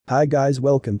Hi guys,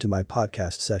 welcome to my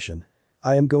podcast session.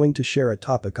 I am going to share a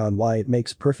topic on why it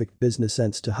makes perfect business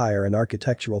sense to hire an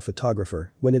architectural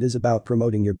photographer. When it is about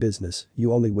promoting your business,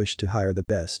 you only wish to hire the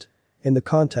best. In the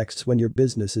contexts when your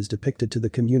business is depicted to the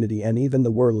community and even the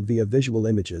world via visual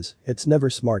images, it's never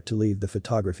smart to leave the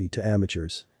photography to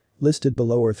amateurs. Listed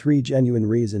below are 3 genuine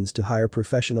reasons to hire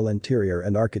professional interior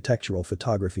and architectural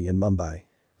photography in Mumbai.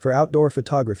 For outdoor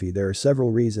photography, there are several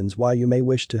reasons why you may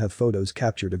wish to have photos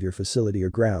captured of your facility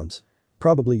or grounds.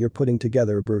 Probably you're putting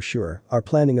together a brochure, are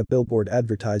planning a billboard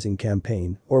advertising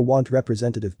campaign, or want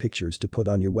representative pictures to put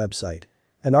on your website.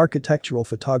 An architectural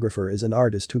photographer is an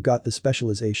artist who got the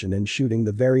specialization in shooting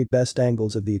the very best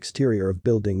angles of the exterior of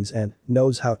buildings and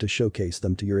knows how to showcase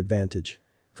them to your advantage.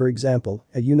 For example,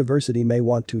 a university may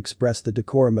want to express the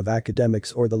decorum of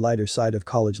academics or the lighter side of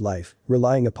college life,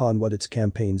 relying upon what its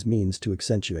campaigns means to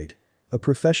accentuate. A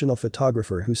professional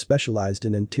photographer who specialized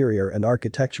in interior and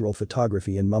architectural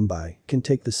photography in Mumbai can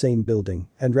take the same building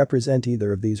and represent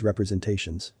either of these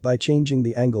representations by changing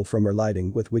the angle from or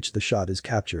lighting with which the shot is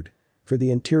captured. For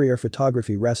the interior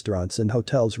photography, restaurants and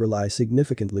hotels rely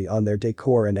significantly on their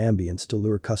decor and ambience to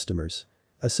lure customers.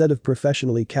 A set of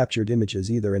professionally captured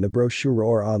images either in a brochure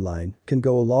or online can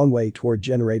go a long way toward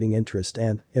generating interest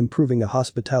and improving a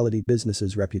hospitality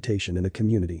business's reputation in a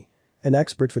community. An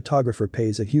expert photographer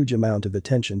pays a huge amount of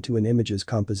attention to an image's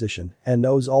composition and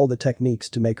knows all the techniques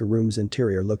to make a room's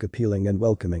interior look appealing and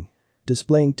welcoming.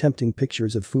 Displaying tempting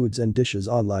pictures of foods and dishes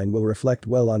online will reflect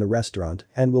well on a restaurant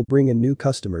and will bring in new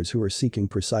customers who are seeking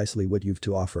precisely what you've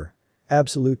to offer.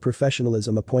 Absolute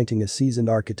professionalism. Appointing a seasoned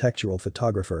architectural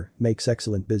photographer makes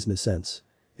excellent business sense.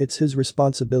 It's his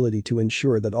responsibility to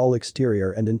ensure that all exterior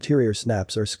and interior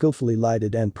snaps are skillfully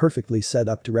lighted and perfectly set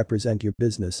up to represent your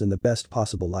business in the best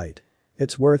possible light.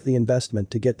 It's worth the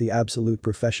investment to get the absolute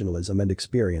professionalism and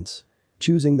experience.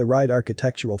 Choosing the right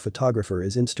architectural photographer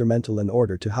is instrumental in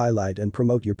order to highlight and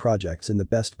promote your projects in the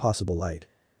best possible light.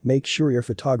 Make sure your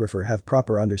photographer have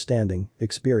proper understanding,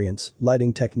 experience,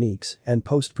 lighting techniques, and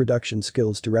post-production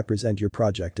skills to represent your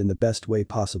project in the best way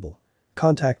possible.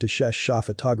 Contact Ashish Shah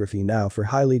Photography now for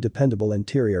highly dependable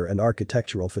interior and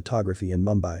architectural photography in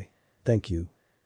Mumbai. Thank you.